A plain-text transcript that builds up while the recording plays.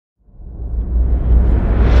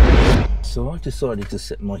So I've decided to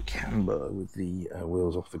set my camber with the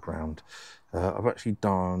wheels off the ground. I've actually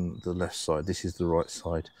done the left side. This is the right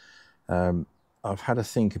side. I've had a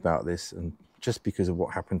think about this, and just because of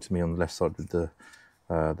what happened to me on the left side with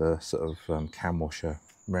the sort of cam washer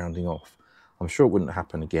rounding off, I'm sure it wouldn't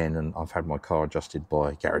happen again. And I've had my car adjusted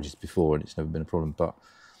by garages before, and it's never been a problem. But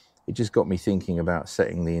it just got me thinking about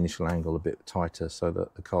setting the initial angle a bit tighter so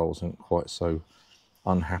that the car wasn't quite so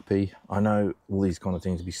unhappy. I know all these kind of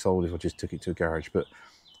things would be sold if I just took it to a garage, but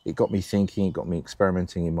it got me thinking, it got me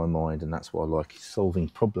experimenting in my mind, and that's what I like, is solving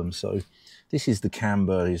problems. So this is the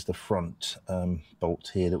camber, is the front bolt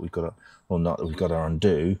here that we've got to, or not, that we've got to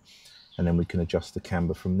undo, and then we can adjust the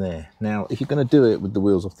camber from there. Now, if you're going to do it with the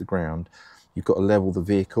wheels off the ground, you've got to level the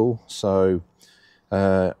vehicle. So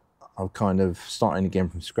I'm kind of starting again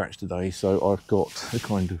from scratch today. So I've got a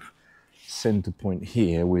kind of center point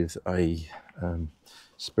here with a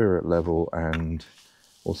spirit level, and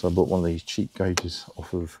also I bought one of these cheap gauges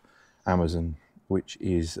off of Amazon, which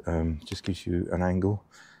is just gives you an angle.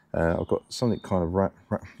 I've got something kind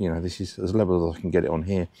of you know, this is as level as I can get it on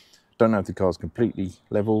here. Don't know if the car's completely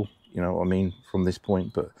level, you know what I mean, from this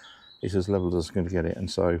point, but it's as level as I'm going to get it.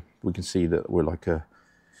 And so we can see that we're like a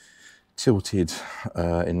tilted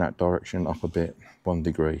in that direction up a bit, 1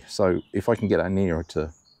 degree. So if I can get that nearer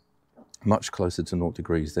to much closer to 0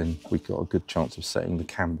 degrees, then we've got a good chance of setting the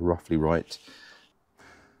camber roughly right.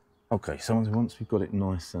 Okay, so once we've got it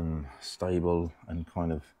nice and stable and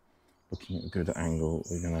kind of looking at a good angle,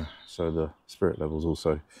 we're gonna, so the spirit level's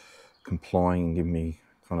also complying and giving me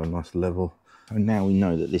kind of a nice level. And now we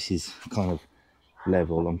know that this is kind of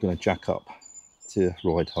level, I'm gonna jack up to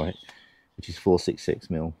ride height, which is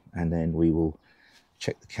 466mm, and then we will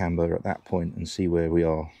check the camber at that point and see where we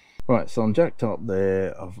are. Right, so I'm jacked up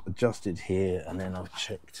there, I've adjusted here, and then I've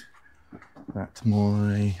checked that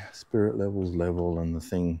my spirit level's level, and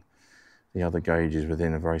the other gauge is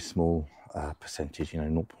within a very small percentage, you know,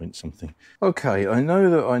 0 point something. Okay, I know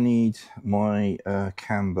that I need my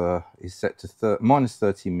camber is set to minus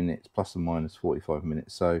 30 minutes plus or minus 45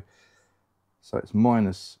 minutes. So it's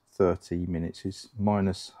minus 30 minutes, it's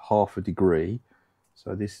minus half a degree.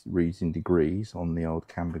 So this reads in degrees on the old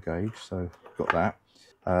camber gauge, so I've got that.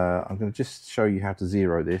 I'm going to just show you how to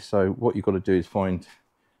zero this. So what you've got to do is find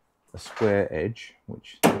a square edge,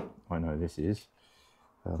 which I know this is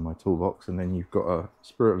my toolbox, and then you've got a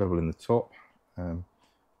spirit level in the top,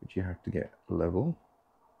 which you have to get level,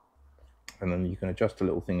 and then you can adjust a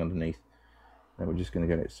little thing underneath. And we're just going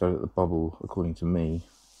to get it so that the bubble, according to me,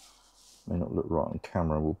 may not look right on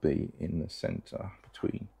camera, will be in the center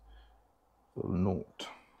between the 0,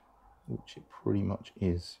 which it pretty much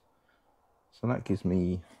is. So that gives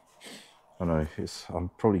me, I don't know if it's,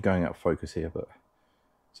 I'm probably going out of focus here, but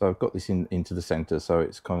so I've got this into the center, so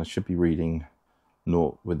it's kind of should be reading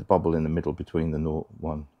 0 with the bubble in the middle between the 0,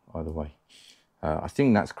 1, either way. I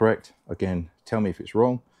think that's correct. Again, tell me if it's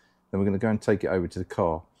wrong. Then we're going to go and take it over to the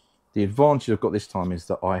car. The advantage I've got this time is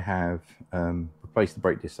that I have replaced the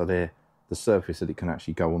brake disc, so they're the surface that it can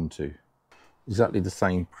actually go onto. Exactly the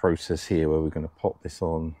same process here, where we're going to pop this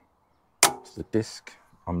on to the disc.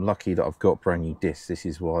 I'm lucky that I've got brand new discs. This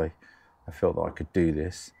is why I felt that I could do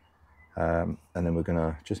this. And then we're going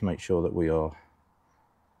to just make sure that we are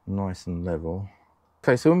nice and level.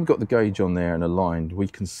 Okay, so when we've got the gauge on there and aligned, we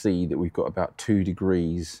can see that we've got about 2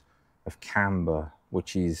 degrees of camber,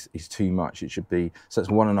 which is too much. It should be, so it's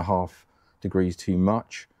 1.5 degrees too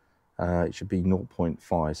much. It should be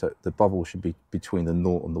 0.5, so the bubble should be between the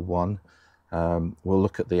 0 and the 1. We'll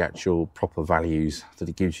look at the actual proper values that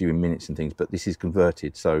it gives you in minutes and things, but this is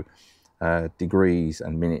converted, so degrees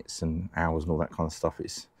and minutes and hours and all that kind of stuff.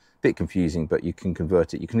 It's a bit confusing, but you can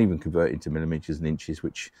convert it. You can even convert it into millimeters and inches,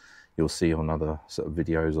 which you'll see on other sort of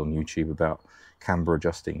videos on YouTube about camber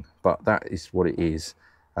adjusting, but that is what it is.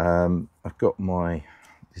 I've got my,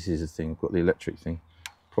 this is the thing, I've got the electric thing.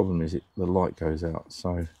 Problem is the light goes out,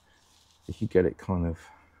 so if you get it kind of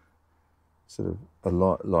sort of a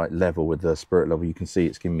lot like level with the spirit level, you can see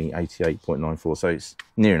it's giving me 88.94, so it's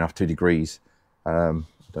near enough 2 degrees. I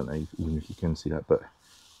don't know even if you can see that, but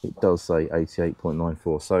it does say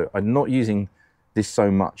 88.94. So I'm not using this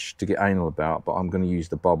so much to get anal about, but I'm going to use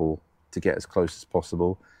the bubble to get as close as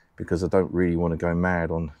possible, because I don't really want to go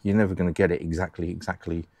mad on, you're never going to get it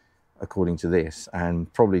exactly according to this,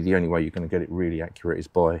 and probably the only way you're going to get it really accurate is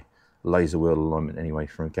by laser wheel alignment anyway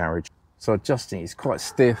from a garage. So adjusting, it's quite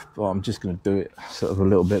stiff, but I'm just going to do it sort of a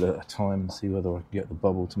little bit at a time and see whether I can get the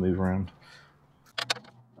bubble to move around.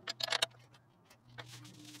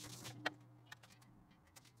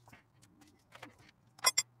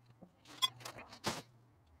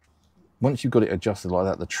 once you've got it adjusted like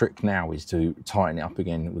that, the trick now is to tighten it up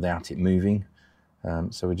again without it moving.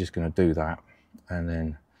 So we're just going to do that, and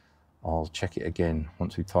then I'll check it again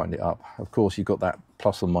once we've tightened it up. Of course, you've got that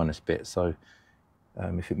plus or minus bit, so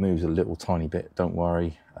if it moves a little tiny bit, don't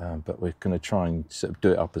worry. But we're going to try and sort of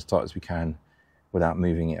do it up as tight as we can without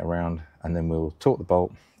moving it around, and then we'll torque the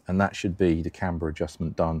bolt, and that should be the camber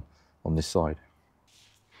adjustment done on this side.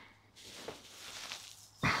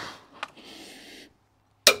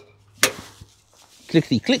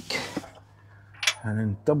 Clickety click, and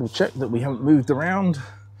then double check that we haven't moved around,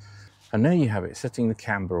 and there you have it, setting the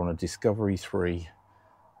camber on a Discovery 3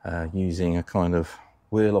 using a kind of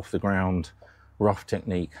wheel off the ground rough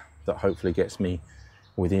technique that hopefully gets me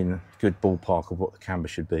within good ballpark of what the camber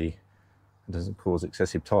should be. It doesn't cause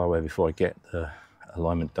excessive tyre wear before I get the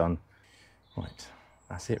alignment done. Right,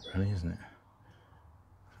 that's it really, isn't it?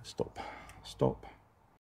 Stop.